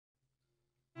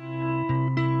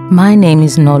My name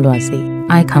is Nolwazi.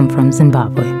 I come from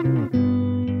Zimbabwe.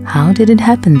 How did it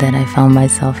happen that I found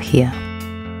myself here?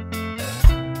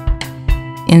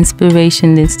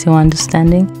 Inspiration leads to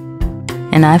understanding,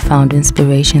 and I found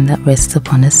inspiration that rests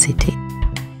upon a city.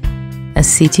 A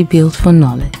city built for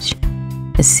knowledge.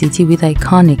 A city with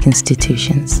iconic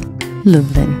institutions.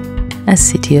 Lublin, a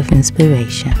city of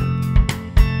inspiration.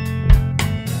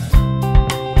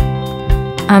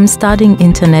 I'm studying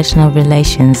international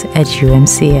relations at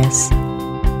UMCS.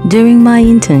 During my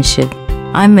internship,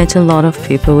 I met a lot of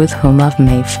people with whom I've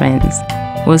made friends.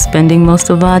 We're spending most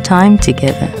of our time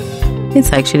together.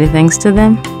 It's actually thanks to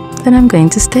them that I'm going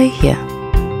to stay here.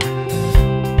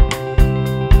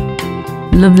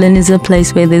 Lublin is a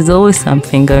place where there's always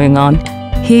something going on.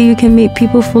 Here you can meet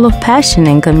people full of passion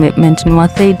and commitment in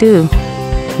what they do.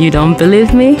 You don't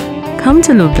believe me? Come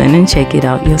to Lublin and check it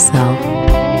out yourself.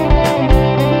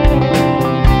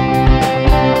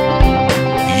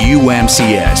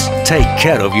 UMCS. Take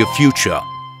care of your future.